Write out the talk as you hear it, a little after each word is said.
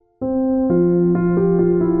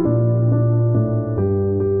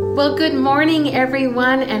Well, good morning,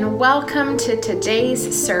 everyone, and welcome to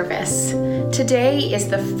today's service. Today is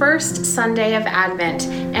the first Sunday of Advent,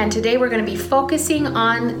 and today we're going to be focusing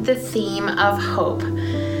on the theme of hope.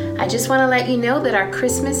 I just want to let you know that our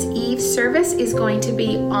Christmas Eve service is going to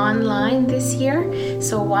be online this year,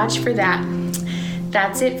 so watch for that.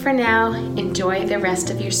 That's it for now. Enjoy the rest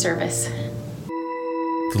of your service.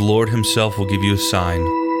 The Lord himself will give you a sign.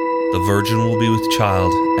 The virgin will be with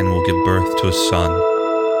child and will give birth to a son,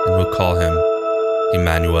 and will call him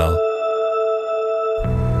Emmanuel.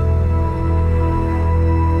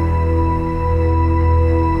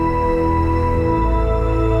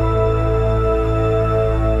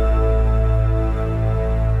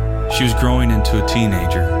 She was growing into a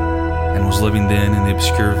teenager and was living then in the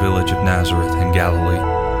obscure village of Nazareth in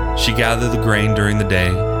Galilee. She gathered the grain during the day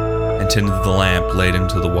and tended the lamp late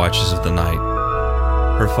into the watches of the night.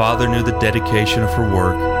 Her father knew the dedication of her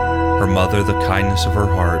work, her mother the kindness of her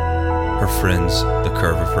heart, her friends the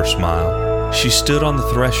curve of her smile. She stood on the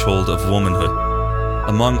threshold of womanhood.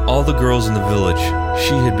 Among all the girls in the village,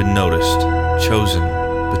 she had been noticed, chosen,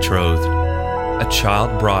 betrothed, a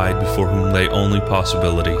child bride before whom lay only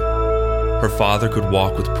possibility. Her father could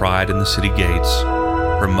walk with pride in the city gates.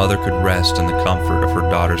 Her mother could rest in the comfort of her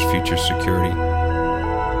daughter's future security.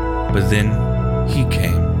 But then he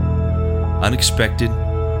came, unexpected,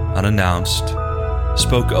 unannounced,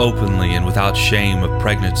 spoke openly and without shame of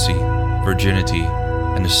pregnancy, virginity,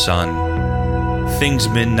 and a son. Things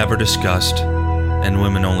men never discussed, and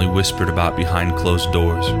women only whispered about behind closed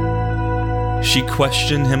doors. She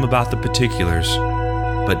questioned him about the particulars,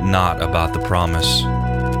 but not about the promise.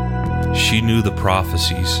 She knew the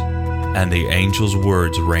prophecies, and the angel's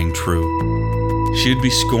words rang true. She would be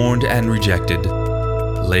scorned and rejected,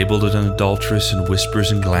 labeled an adulteress in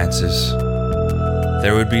whispers and glances.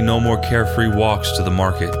 There would be no more carefree walks to the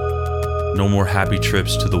market, no more happy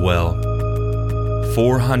trips to the well.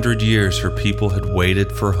 400 years her people had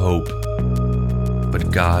waited for hope,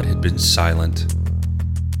 but God had been silent.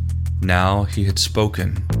 Now he had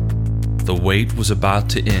spoken. The wait was about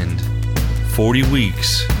to end. 40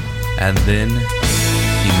 weeks. And then,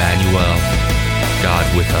 Emmanuel,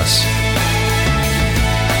 God with us.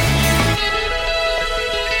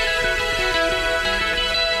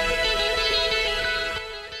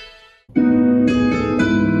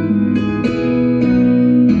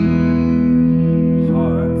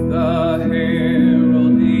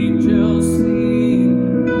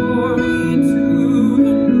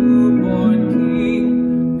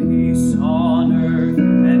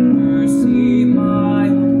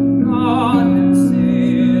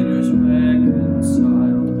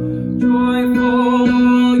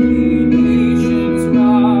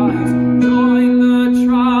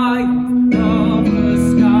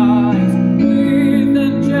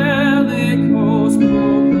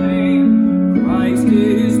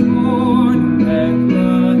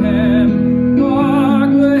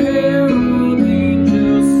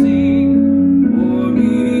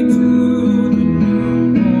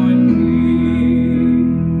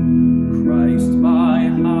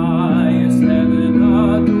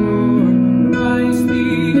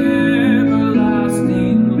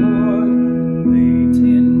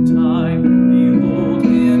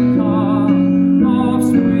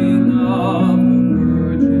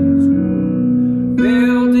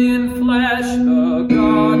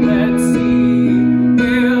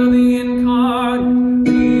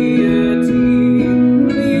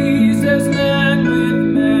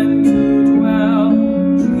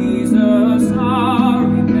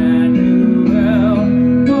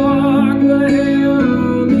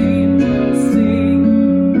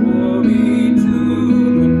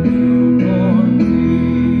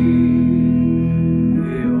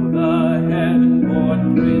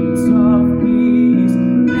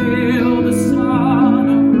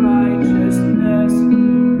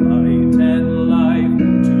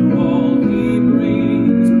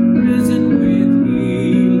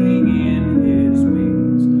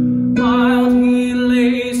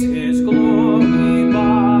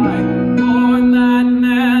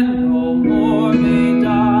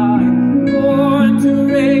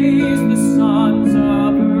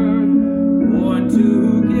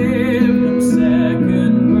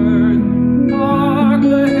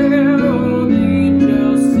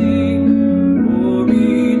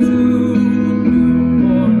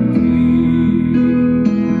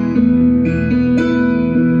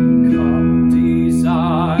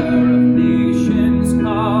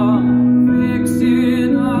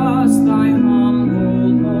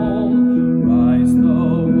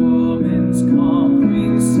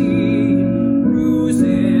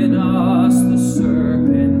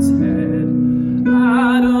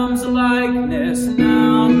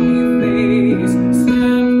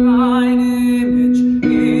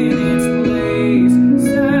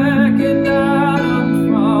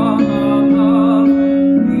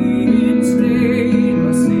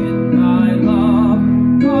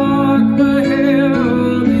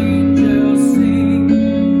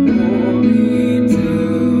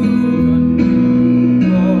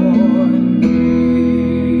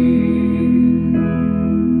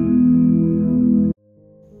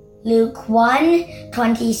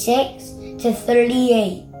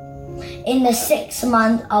 1:26-38. In the 6th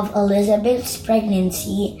month of Elizabeth's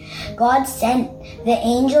pregnancy, God sent the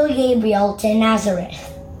angel Gabriel to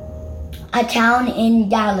Nazareth, a town in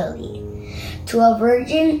Galilee, to a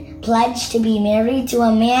virgin pledged to be married to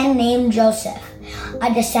a man named Joseph,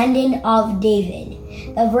 a descendant of David.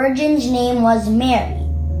 The virgin's name was Mary.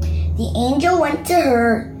 The angel went to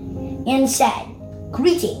her and said,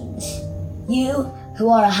 "Greetings, you who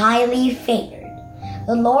are highly favored.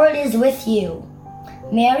 The Lord is with you."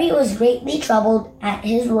 Mary was greatly troubled at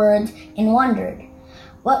his words and wondered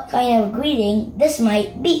what kind of greeting this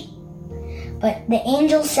might be. But the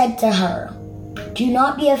angel said to her, "Do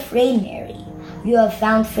not be afraid, Mary. You have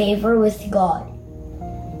found favor with God.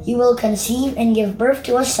 You will conceive and give birth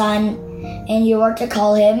to a son, and you are to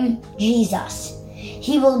call him Jesus.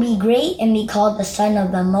 He will be great and be called the Son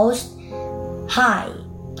of the Most High.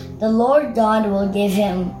 The Lord God will give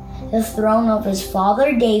him the throne of his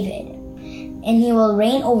father David, and he will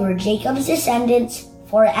reign over Jacob's descendants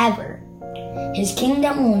forever. His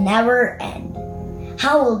kingdom will never end."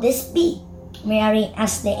 "How will this be?" Mary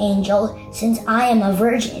asked the angel, "since I am a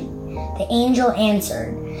virgin?" The angel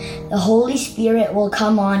answered, "The Holy Spirit will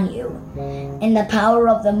come on you, and the power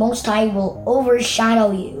of the Most High will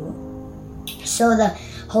overshadow you. So the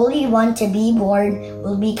Holy One to be born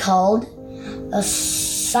will be called the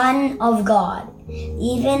Son of God.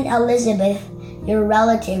 Even Elizabeth, your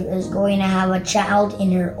relative, is going to have a child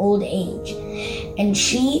in her old age, and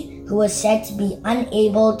she who was said to be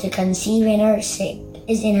unable to conceive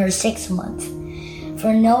is in her 6th month.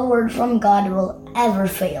 For no word from God will ever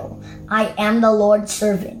fail. I am the Lord's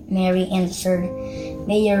servant," Mary answered.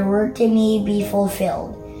 "May your word to me be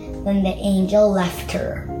fulfilled." Then the angel left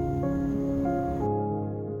her.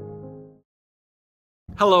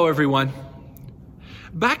 Hello, everyone.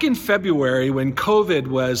 Back in February, when COVID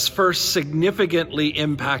was first significantly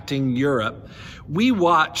impacting Europe, we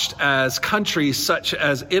watched as countries such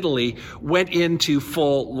as Italy went into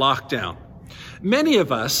full lockdown. Many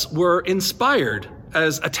of us were inspired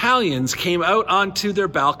as Italians came out onto their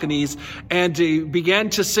balconies and began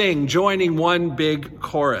to sing, joining one big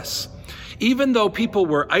chorus. Even though people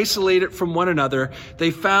were isolated from one another,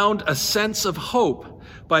 they found a sense of hope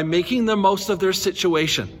by making the most of their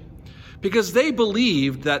situation, because they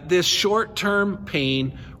believed that this short-term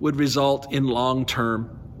pain would result in long-term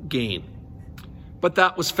gain. But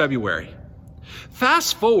that was February.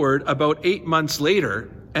 Fast forward about 8 months later,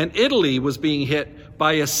 and Italy was being hit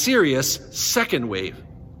by a serious second wave.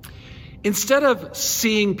 Instead of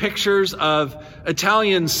seeing pictures of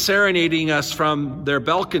Italians serenading us from their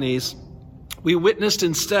balconies, we witnessed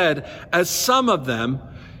instead as some of them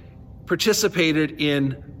participated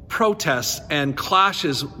in protests and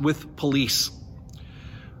clashes with police.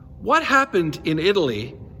 What happened in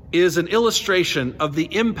Italy is an illustration of the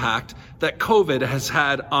impact that COVID has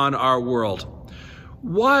had on our world.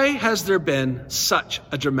 Why has there been such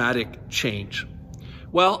a dramatic change?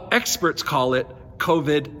 Well, experts call it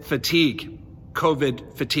COVID fatigue. COVID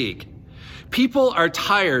fatigue. People are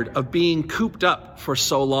tired of being cooped up for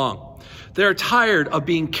so long. They're tired of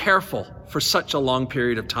being careful for such a long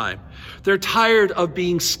period of time. They're tired of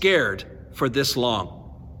being scared for this long.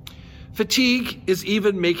 Fatigue is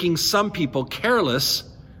even making some people careless,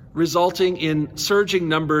 resulting in surging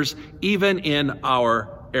numbers even in our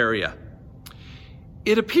area.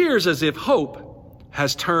 It appears as if hope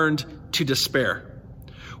has turned to despair.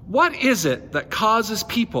 What is it that causes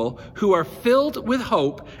people who are filled with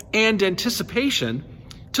hope and anticipation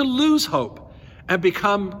to lose hope and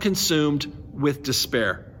become consumed with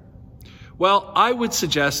despair? Well, I would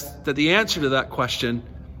suggest that the answer to that question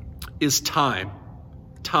is time.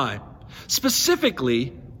 Time.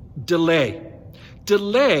 Specifically, delay.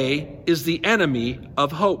 Delay is the enemy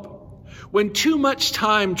of hope. When too much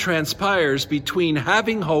time transpires between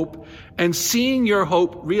having hope and seeing your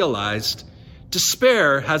hope realized,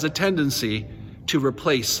 despair has a tendency to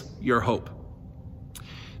replace your hope.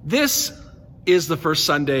 This is the first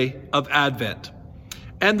Sunday of Advent,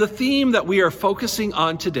 and the theme that we are focusing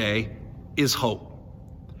on today is hope.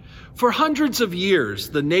 For hundreds of years,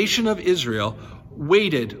 the nation of Israel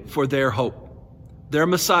waited for their hope, their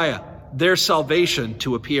Messiah, their salvation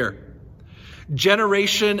to appear.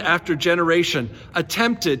 Generation after generation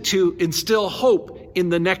attempted to instill hope in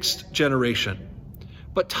the next generation.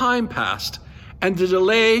 But time passed, and the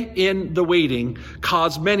delay in the waiting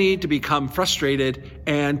caused many to become frustrated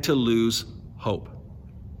and to lose hope.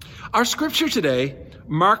 Our scripture today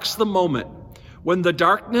marks the moment when the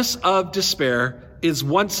darkness of despair is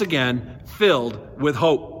once again filled with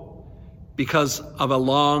hope because of a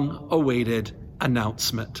long-awaited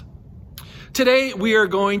announcement. Today, we are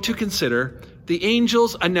going to consider the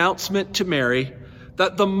angel's announcement to Mary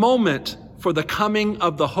that the moment for the coming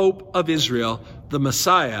of the hope of Israel, the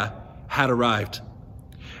Messiah, had arrived.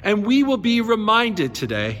 And we will be reminded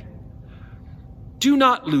today, do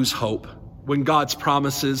not lose hope when God's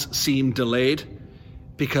promises seem delayed,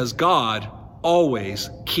 because God always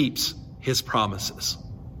keeps his promises.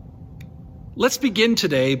 Let's begin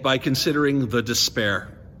today by considering the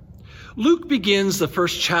despair. Luke begins the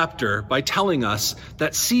first chapter by telling us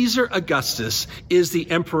that Caesar Augustus is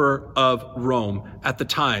the emperor of Rome at the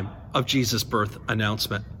time of Jesus' birth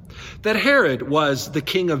announcement. That Herod was the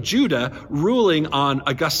king of Judah ruling on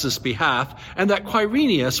Augustus' behalf, and that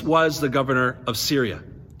Quirinius was the governor of Syria.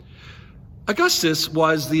 Augustus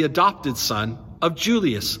was the adopted son of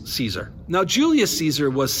Julius Caesar. Now, Julius Caesar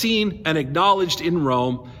was seen and acknowledged in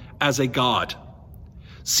Rome as a god.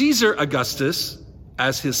 Caesar Augustus,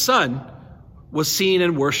 as his son, was seen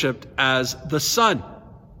and worshipped as the son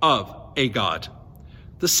of a god,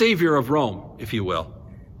 the savior of Rome, if you will.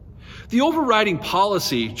 The overriding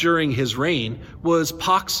policy during his reign was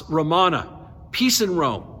Pax Romana, peace in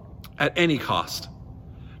Rome, at any cost.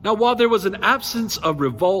 Now, while there was an absence of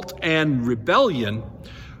revolt and rebellion,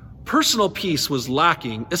 personal peace was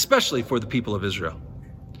lacking, especially for the people of Israel.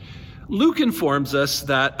 Luke informs us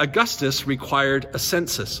that Augustus required a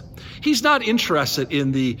census. He's not interested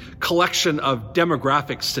in the collection of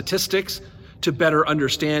demographic statistics to better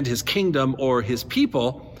understand his kingdom or his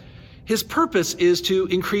people. His purpose is to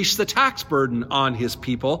increase the tax burden on his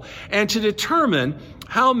people and to determine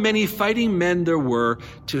how many fighting men there were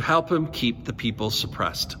to help him keep the people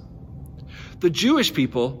suppressed. The Jewish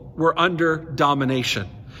people were under domination.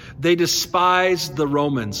 They despised the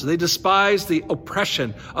Romans. They despised the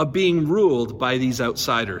oppression of being ruled by these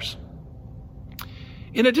outsiders.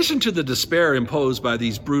 In addition to the despair imposed by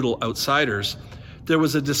these brutal outsiders, there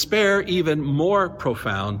was a despair even more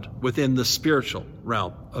profound within the spiritual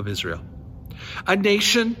realm of Israel. A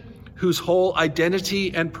nation whose whole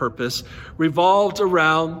identity and purpose revolved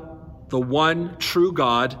around the one true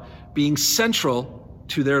God being central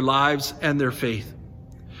to their lives and their faith.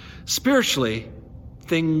 Spiritually,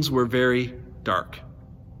 things were very dark.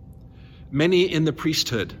 Many in the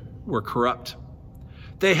priesthood were corrupt.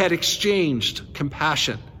 They had exchanged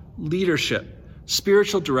compassion, leadership,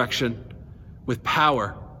 spiritual direction with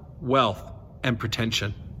power, wealth, and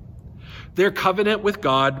pretension. Their covenant with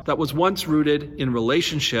God that was once rooted in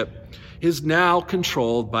relationship is now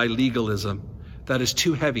controlled by legalism that is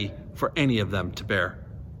too heavy for any of them to bear.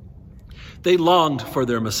 They longed for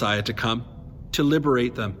their Messiah to come, to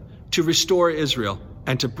liberate them, to restore Israel,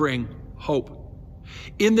 and to bring hope.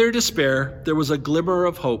 In their despair, there was a glimmer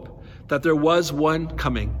of hope that there was one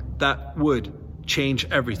coming that would change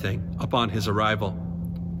everything upon his arrival.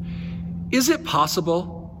 Is it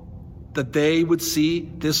possible that they would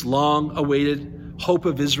see this long-awaited hope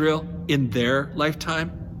of Israel in their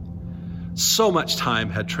lifetime? So much time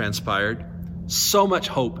had transpired. So much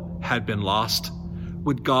hope had been lost.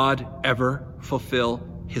 Would God ever fulfill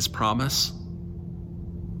his promise?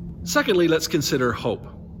 Secondly, let's consider hope.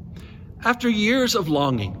 After years of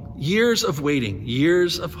longing, years of waiting,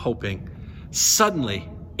 years of hoping, suddenly,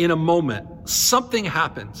 in a moment, something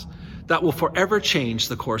happens that will forever change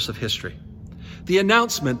the course of history. The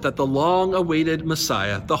announcement that the long-awaited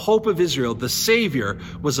Messiah, the hope of Israel, the Savior,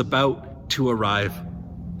 was about to arrive.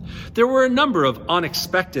 There were a number of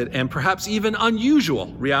unexpected and perhaps even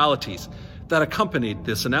unusual realities that accompanied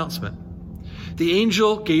this announcement. The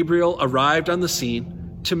angel Gabriel arrived on the scene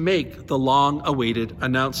to make the long-awaited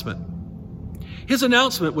announcement. His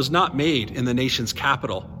announcement was not made in the nation's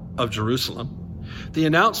capital of Jerusalem. The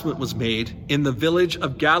announcement was made in the village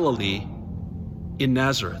of Galilee in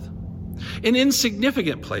Nazareth, an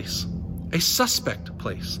insignificant place, a suspect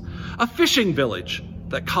place, a fishing village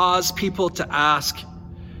that caused people to ask,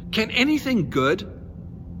 can anything good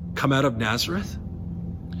come out of Nazareth?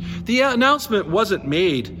 The announcement wasn't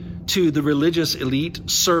made to the religious elite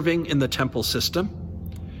serving in the temple system.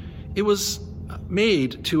 It was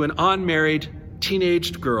made to an unmarried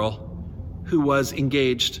teenaged girl who was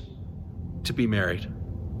engaged to be married.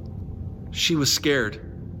 She was scared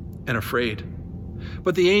and afraid.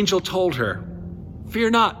 But the angel told her, fear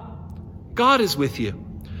not, God is with you.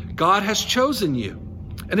 God has chosen you.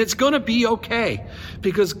 And it's going to be okay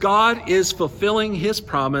because God is fulfilling his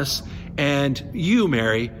promise and you,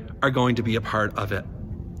 Mary, are going to be a part of it.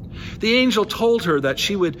 The angel told her that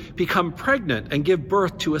she would become pregnant and give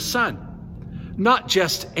birth to a son. Not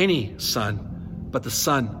just any son, but the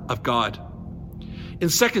Son of God. In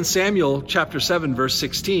 2 Samuel chapter 7, verse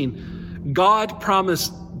 16, God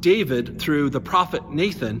promised David through the prophet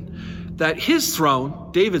Nathan that his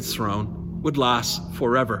throne, David's throne, would last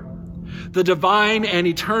forever. The divine and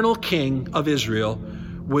eternal King of Israel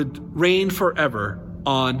would reign forever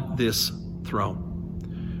on this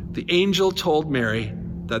throne. The angel told Mary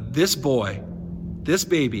that this boy, this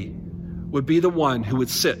baby, would be the one who would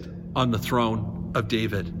sit on the throne of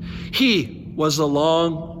David. He was the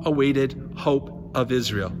long-awaited hope of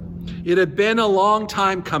Israel. It had been a long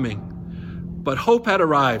time coming, but hope had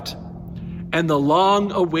arrived, and the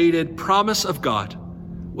long-awaited promise of God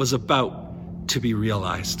was about to be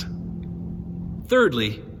realized.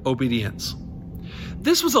 Thirdly, obedience.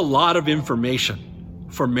 This was a lot of information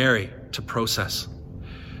for Mary to process.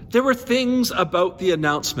 There were things about the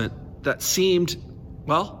announcement that seemed,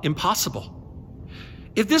 impossible.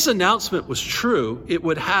 If this announcement was true, it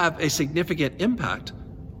would have a significant impact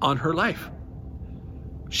on her life.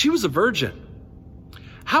 She was a virgin.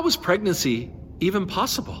 How was pregnancy even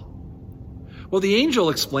possible? Well, the angel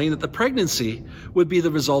explained that the pregnancy would be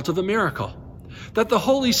the result of a miracle, that the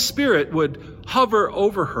Holy Spirit would hover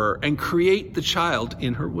over her and create the child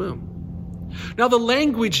in her womb. Now, the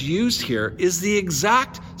language used here is the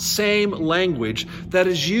exact same language that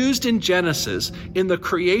is used in Genesis in the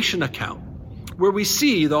creation account, where we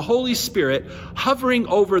see the Holy Spirit hovering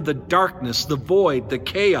over the darkness, the void, the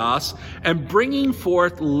chaos, and bringing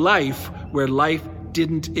forth life where life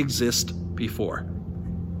didn't exist before.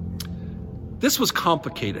 This was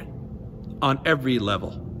complicated on every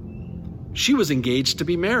level. She was engaged to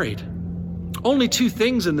be married. Only two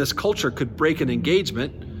things in this culture could break an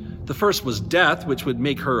engagement. The first was death, which would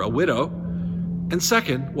make her a widow, and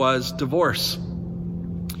second was divorce.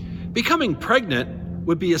 Becoming pregnant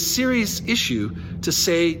would be a serious issue, to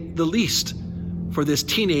say the least, for this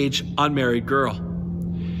teenage unmarried girl.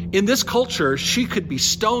 In this culture, she could be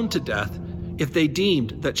stoned to death if they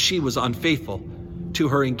deemed that she was unfaithful to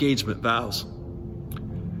her engagement vows.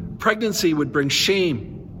 Pregnancy would bring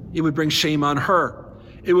shame. It would bring shame on her.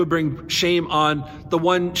 It would bring shame on the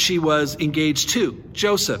one she was engaged to,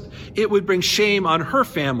 Joseph. It would bring shame on her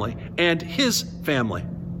family and his family.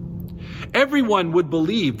 Everyone would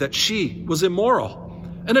believe that she was immoral,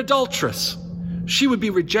 an adulteress. She would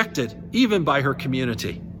be rejected even by her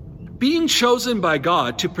community. Being chosen by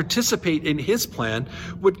God to participate in his plan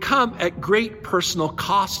would come at great personal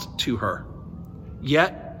cost to her.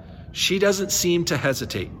 Yet, she doesn't seem to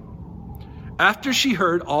hesitate. After she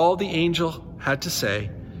heard all the angel had to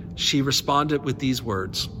say, she responded with these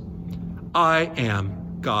words, "I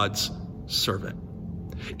am God's servant."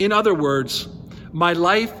 In other words, my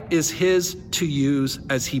life is his to use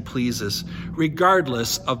as he pleases,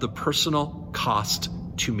 regardless of the personal cost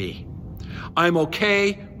to me. I'm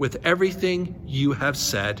okay with everything you have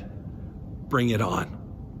said. Bring it on.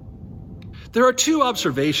 There are two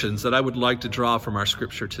observations that I would like to draw from our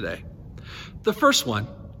scripture today. The first one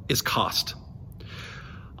is cost.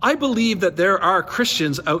 I believe that there are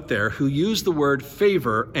Christians out there who use the word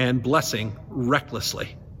favor and blessing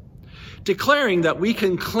recklessly, declaring that we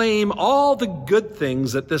can claim all the good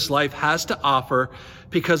things that this life has to offer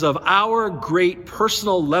because of our great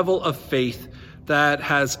personal level of faith that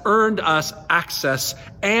has earned us access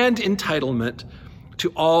and entitlement to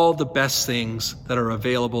all the best things that are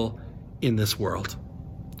available in this world.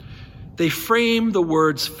 They frame the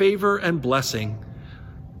words favor and blessing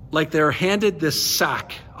like they're handed this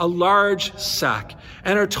sack, a large sack,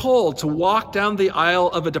 and are told to walk down the aisle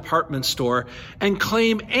of a department store and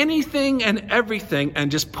claim anything and everything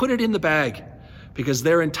and just put it in the bag because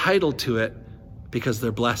they're entitled to it because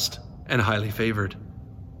they're blessed and highly favored.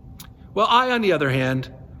 Well, I, on the other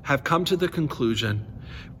hand, have come to the conclusion,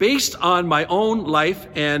 based on my own life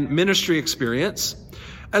and ministry experience,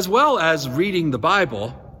 as well as reading the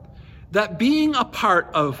Bible, that being a part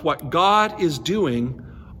of what God is doing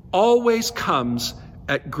always comes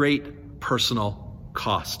at great personal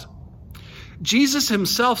cost. Jesus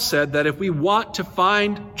himself said that if we want to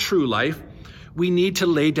find true life, we need to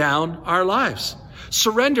lay down our lives,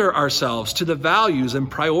 surrender ourselves to the values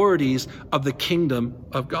and priorities of the kingdom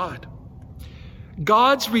of God.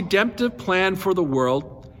 God's redemptive plan for the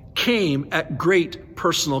world came at great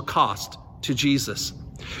personal cost to Jesus.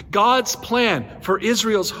 God's plan for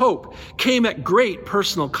Israel's hope came at great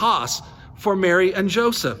personal cost for Mary and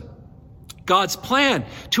Joseph. God's plan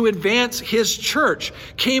to advance his church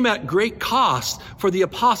came at great cost for the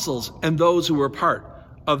apostles and those who were part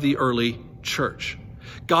of the early church.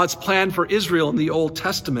 God's plan for Israel in the Old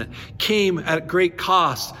Testament came at great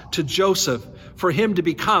cost to Joseph for him to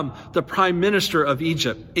become the prime minister of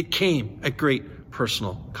Egypt. It came at great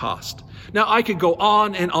personal cost. Now, I could go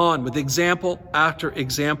on and on with example after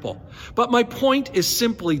example, but my point is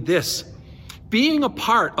simply this. Being a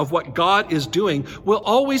part of what God is doing will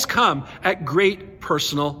always come at great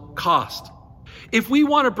personal cost. If we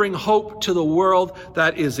want to bring hope to the world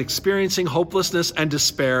that is experiencing hopelessness and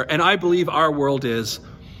despair, and I believe our world is,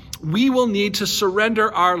 we will need to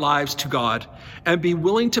surrender our lives to God and be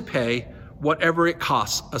willing to pay whatever it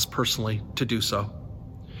costs us personally to do so.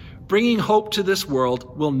 Bringing hope to this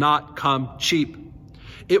world will not come cheap.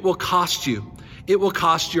 It will cost you. It will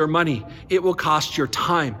cost your money. It will cost your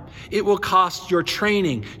time. It will cost your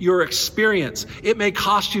training, your experience. It may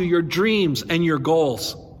cost you your dreams and your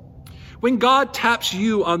goals. When God taps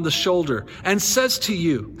you on the shoulder and says to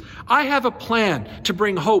you, I have a plan to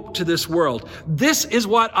bring hope to this world. This is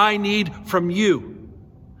what I need from you.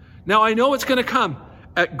 Now, I know it's going to come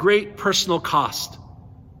at great personal cost,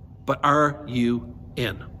 but are you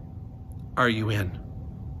in? Are you in?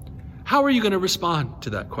 How are you going to respond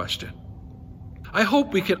to that question? I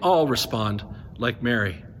hope we can all respond like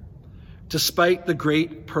Mary. Despite the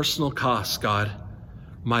great personal costs, God,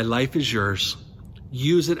 my life is yours.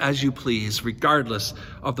 Use it as you please, regardless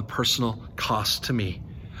of the personal cost to me.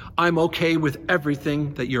 I'm okay with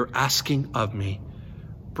everything that you're asking of me.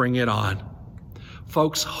 Bring it on.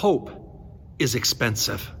 Folks, hope is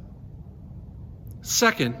expensive.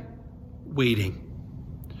 Second, waiting.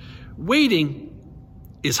 Waiting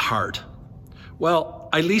is hard. Well,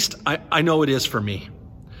 at least I know it is for me.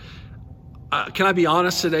 Can I be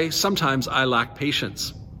honest today? Sometimes I lack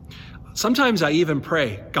patience. Sometimes I even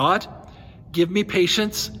pray, God, give me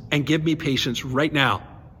patience and give me patience right now.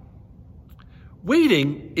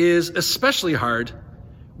 Waiting is especially hard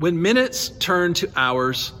when minutes turn to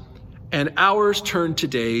hours and hours turn to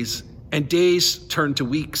days and days turn to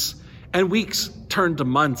weeks and weeks turn to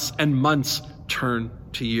months and months turn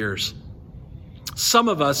to years. Some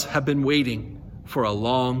of us have been waiting for a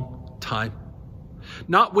long time.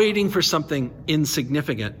 Not waiting for something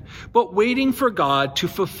insignificant, but waiting for God to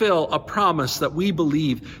fulfill a promise that we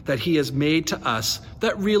believe that he has made to us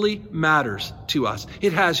that really matters to us.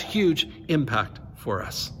 It has huge impact for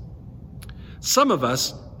us. Some of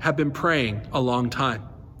us have been praying a long time.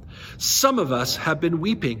 Some of us have been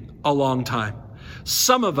weeping a long time.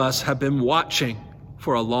 Some of us have been watching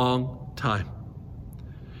for a long time.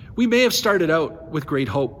 We may have started out with great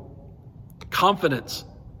hope, confidence,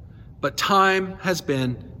 but time has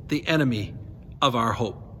been the enemy of our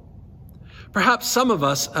hope. Perhaps some of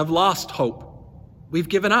us have lost hope. We've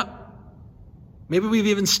given up. Maybe we've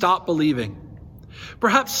even stopped believing.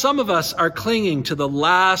 Perhaps some of us are clinging to the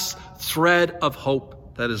last thread of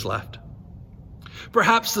hope that is left.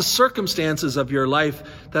 Perhaps the circumstances of your life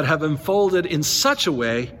that have unfolded in such a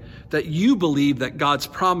way that you believe that God's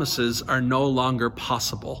promises are no longer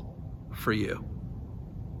possible for you.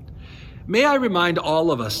 May I remind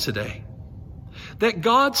all of us today that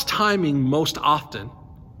God's timing most often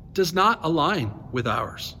does not align with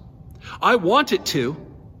ours. I want it to,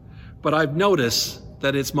 but I've noticed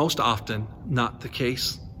that it's most often not the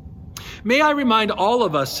case. May I remind all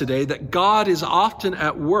of us today that God is often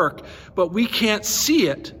at work, but we can't see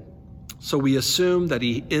it, so we assume that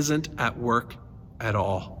he isn't at work at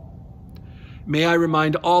all. May I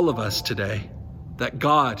remind all of us today that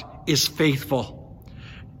God is faithful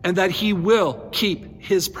and that he will keep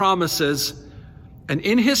his promises and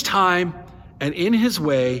in his time and in his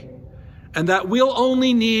way, and that we'll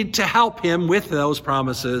only need to help him with those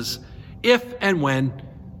promises if and when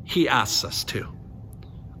he asks us to.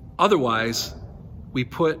 Otherwise, we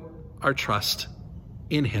put our trust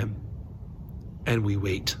in him and we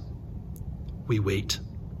wait. We wait.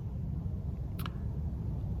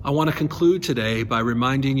 I want to conclude today by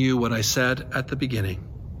reminding you what I said at the beginning.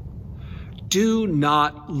 Do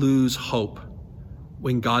not lose hope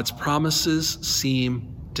when God's promises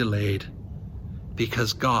seem delayed,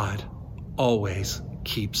 because God always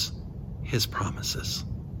keeps his promises.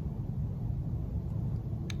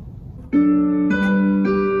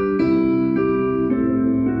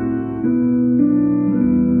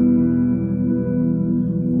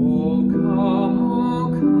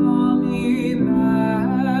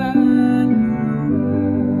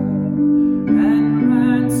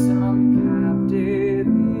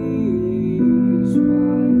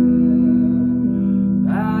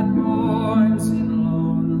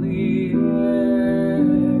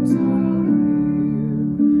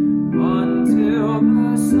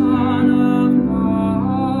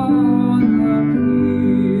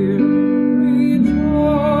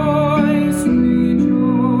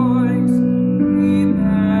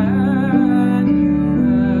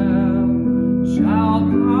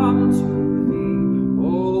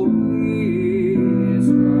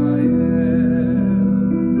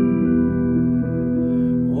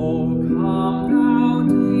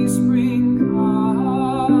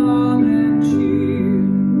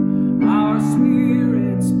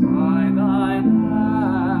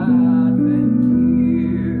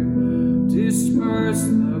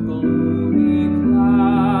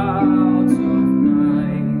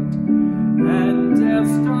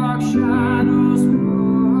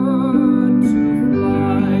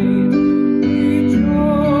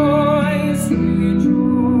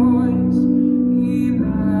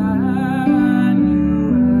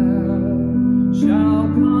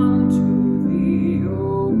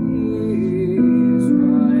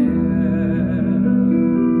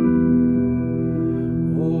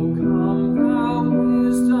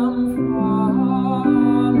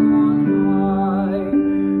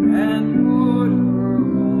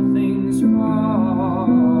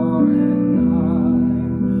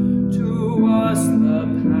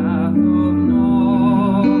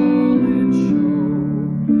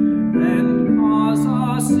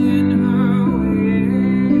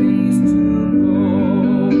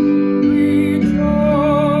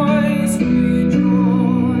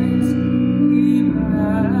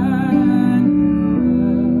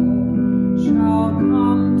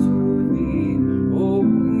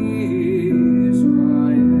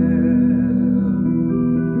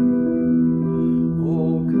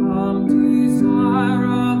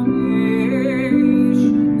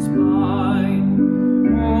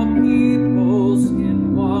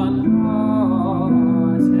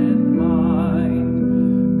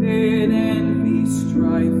 bid envy,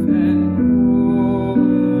 strife, and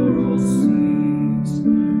quarrel cease.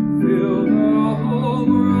 Fill the whole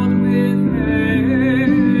world with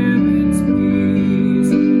heaven's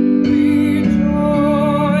peace.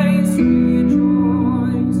 Rejoice,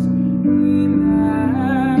 rejoice, Emmanuel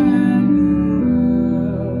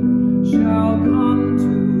shall come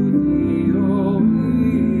to thee, O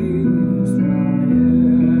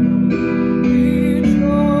Israel.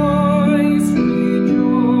 Rejoice,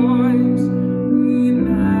 rejoice,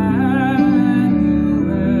 Emmanuel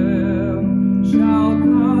shall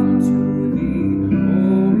come to thee, O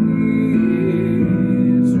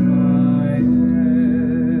Israel.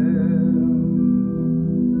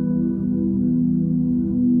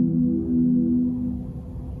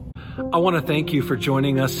 I want to thank you for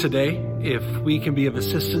joining us today. If we can be of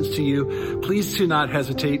assistance to you, please do not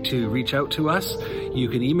hesitate to reach out to us. You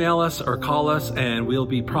can email us or call us, and we'll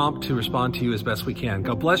be prompt to respond to you as best we can.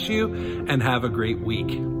 God bless you, and have a great week.